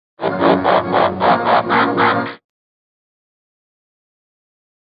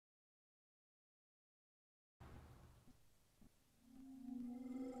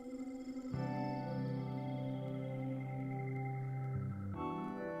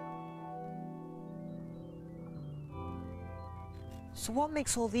So what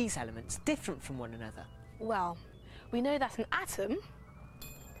makes all these elements different from one another? Well, we know that an atom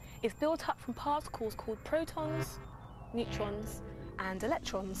is built up from particles called protons, neutrons, and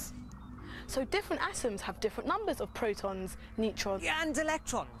electrons. So different atoms have different numbers of protons, neutrons, And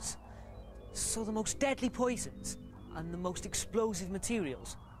electrons! So the most deadly poisons and the most explosive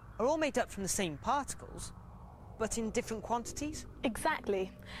materials are all made up from the same particles, but in different quantities?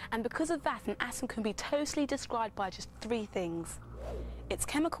 Exactly. And because of that, an atom can be totally described by just three things: its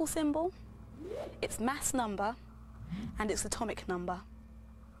chemical symbol, its mass number, and its atomic number.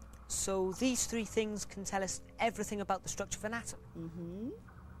 So these three things can tell us everything about the structure of an atom? Mm-hmm.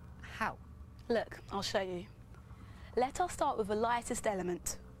 How? Look, I'll show you. Let us start with the lightest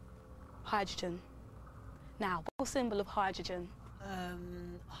element, hydrogen. Now, what's the symbol of hydrogen?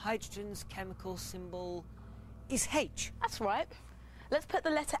 Hydrogen's chemical symbol is H. That's right. Let's put the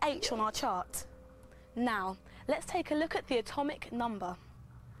letter H on our chart. Now, let's take a look at the atomic number.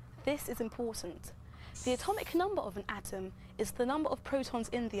 This is important. The atomic number of an atom is the number of protons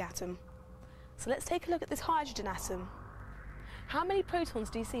in the atom. So let's take a look at this hydrogen atom. How many protons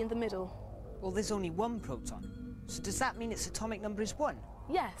do you see in the middle? Well, there's only one proton. So does that mean its atomic number is 1?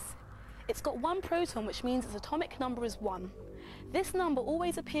 Yes. It's got one proton, which means its atomic number is 1. This number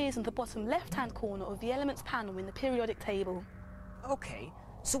always appears in the bottom left-hand corner of the elements panel in the periodic table. Okay,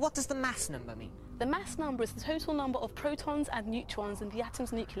 so what does the mass number mean? The mass number is the total number of protons and neutrons in the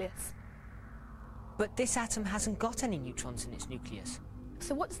atom's nucleus. But this atom hasn't got any neutrons in its nucleus.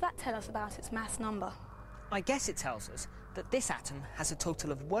 So what does that tell us about its mass number? I guess it tells us that this atom has a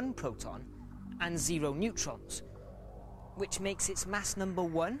total of 1 proton and 0 neutrons, which makes its mass number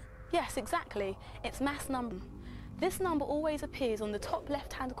 1? Yes, exactly. Its mass number. This number always appears on the top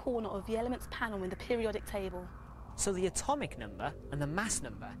left-hand corner of the elements panel in the periodic table. So the atomic number and the mass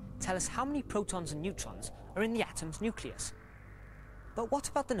number tell us how many protons and neutrons are in the atom's nucleus. But what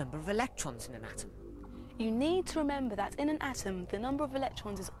about the number of electrons in an atom? You need to remember that in an atom, the number of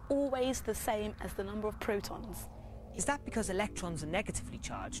electrons is always the same as the number of protons. Is that because electrons are negatively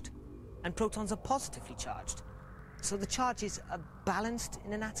charged and protons are positively charged? So the charges are balanced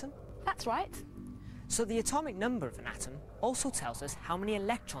in an atom? That's right. So the atomic number of an atom also tells us how many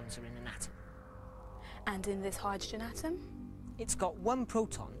electrons are in an atom. And in this hydrogen atom? It's got 1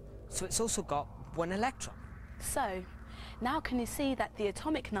 proton, so it's also got 1 electron. So, now can you see that the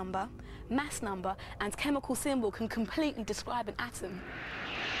atomic number, mass number, and chemical symbol can completely describe an atom?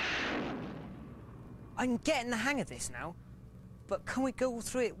 I'm getting the hang of this now, but can we go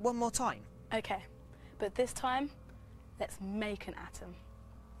through it one more time? Okay, but this time, let's make an atom.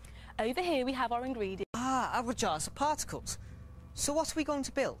 Over here we have our ingredients. Ah, our jars of particles. So what are we going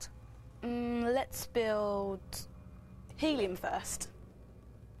to build? Let's build helium first.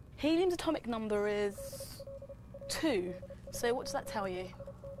 Helium's atomic number is 2. So what does that tell you?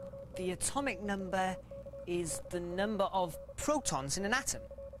 The atomic number is the number of protons in an atom.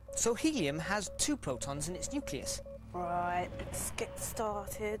 So helium has 2 protons in its nucleus. Right, let's get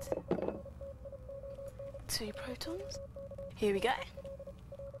started. 2 protons. Here we go.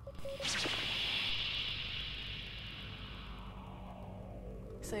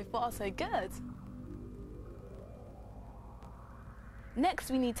 So far, so good.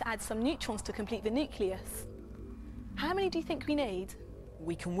 Next, we need to add some neutrons to complete the nucleus. How many do you think we need?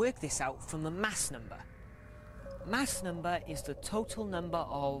 We can work this out from the mass number. Mass number is the total number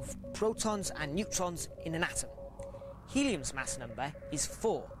of protons and neutrons in an atom. Helium's mass number is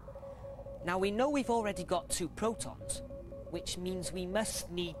 4. Now we know we've already got 2 protons, which means we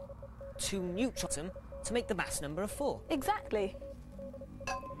must need 2 neutrons to make the mass number of 4. Exactly.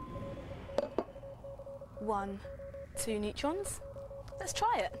 1, 2 neutrons. Let's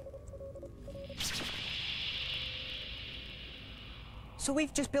try it. So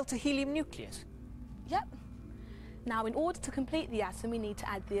we've just built a helium nucleus? Yep. Now, in order to complete the atom, we need to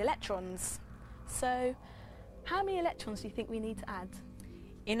add the electrons. So, how many electrons do you think we need to add?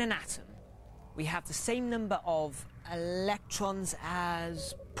 In an atom, we have the same number of electrons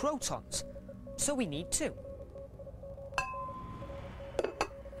as protons, so we need 2.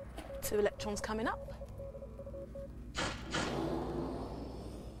 2 electrons coming up.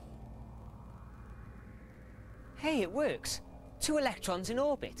 Hey, it works. 2 electrons in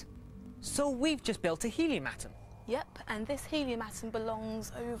orbit. So we've just built a helium atom. Yep, and this helium atom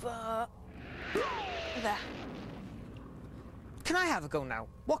belongs over there. Can I have a go now?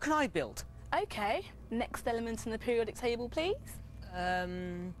 What can I build? Okay, next element in the periodic table, please.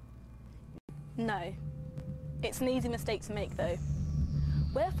 No. It's an easy mistake to make, though.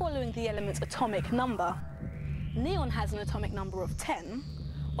 We're following the element's atomic number. Neon has an atomic number of 10,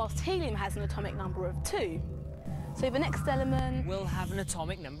 whilst helium has an atomic number of 2. So the next element... We'll have an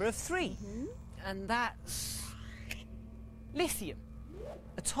atomic number of 3. And that's... lithium.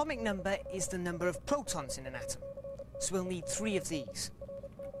 Atomic number is the number of protons in an atom. So we'll need 3 of these.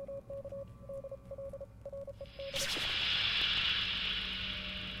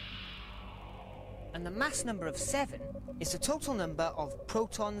 And the mass number of 7 is the total number of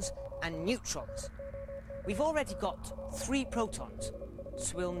protons and neutrons. We've already got 3 protons,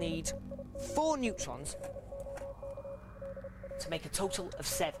 so we'll need 4 neutrons to make a total of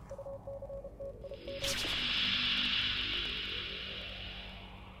 7.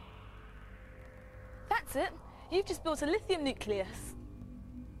 That's it. You've just built a lithium nucleus.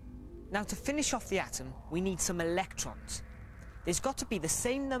 Now, to finish off the atom, we need some electrons. There's got to be the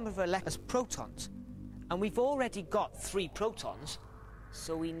same number of electrons as protons. And we've already got 3 protons,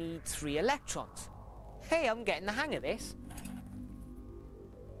 so we need 3 electrons. Hey, I'm getting the hang of this.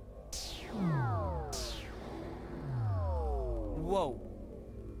 Whoa.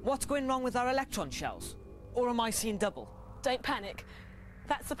 What's going wrong with our electron shells? Or am I seeing double? Don't panic.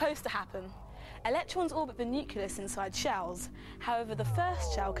 That's supposed to happen. Electrons orbit the nucleus inside shells. However, the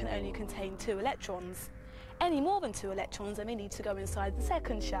first shell can only contain 2 electrons. Any more than 2 electrons, they may need to go inside the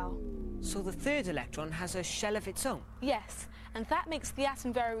second shell. So the third electron has a shell of its own? Yes, and that makes the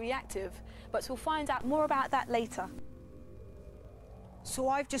atom very reactive, but we'll find out more about that later. So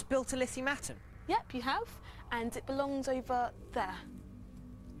I've just built a lithium atom? Yep, you have, and it belongs over there.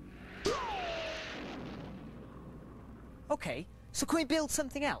 OK, so can we build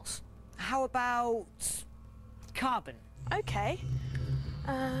something else? How about carbon? OK.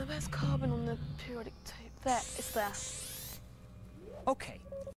 Where's carbon on the periodic table? There, it's there. OK.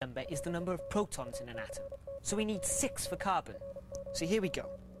 Number is the number of protons in an atom. So we need 6 for carbon. So here we go.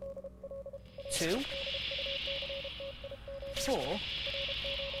 2, 4,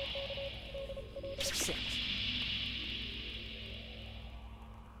 6.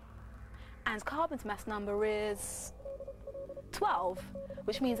 And carbon's mass number is 12,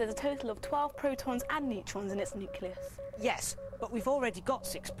 which means there's a total of 12 protons and neutrons in its nucleus. Yes, but we've already got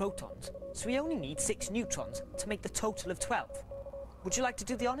 6 protons, so we only need 6 neutrons to make the total of 12. Would you like to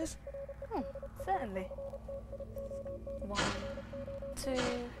do the honours? Certainly. 1, 2,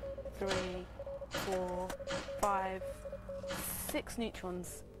 3, 4, 5, 6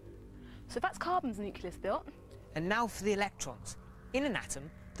 neutrons. So that's carbon's nucleus built. And now for the electrons. In an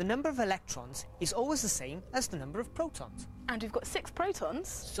atom, the number of electrons is always the same as the number of protons. And we've got 6 protons.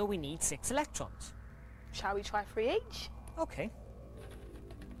 So we need 6 electrons. Shall we try 3 each? OK.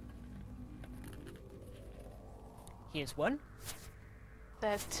 Here's 1.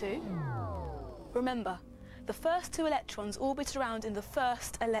 There's 2. Remember, the first 2 electrons orbit around in the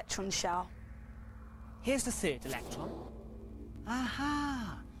first electron shell. Here's the 3rd electron.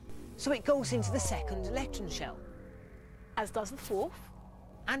 Aha! So it goes into the 2nd electron shell. As does the 4th.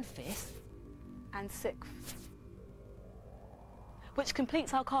 And 5th. And 6th. Which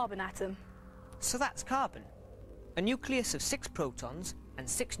completes our carbon atom. So that's carbon. A nucleus of 6 protons and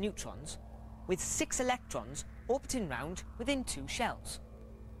 6 neutrons, with 6 electrons orbiting round within 2 shells.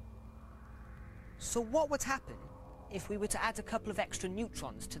 So what would happen if we were to add a couple of extra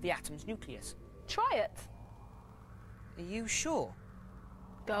neutrons to the atom's nucleus? Try it. Are you sure?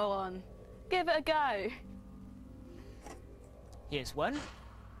 Go on. Give it a go. Here's 1.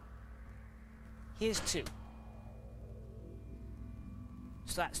 Here's 2.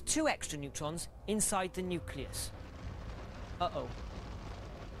 So that's 2 extra neutrons inside the nucleus. Uh-oh.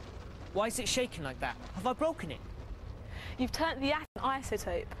 Why is it shaking like that? Have I broken it? You've turned the atom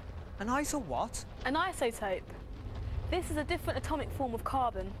isotope. An iso what? An isotope. This is a different atomic form of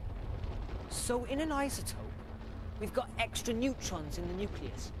carbon. So in an isotope, we've got extra neutrons in the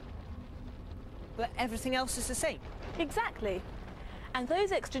nucleus. But everything else is the same. Exactly. And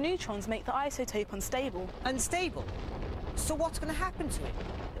those extra neutrons make the isotope unstable. Unstable? So what's going to happen to it?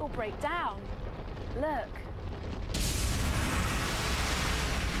 It will break down. Look.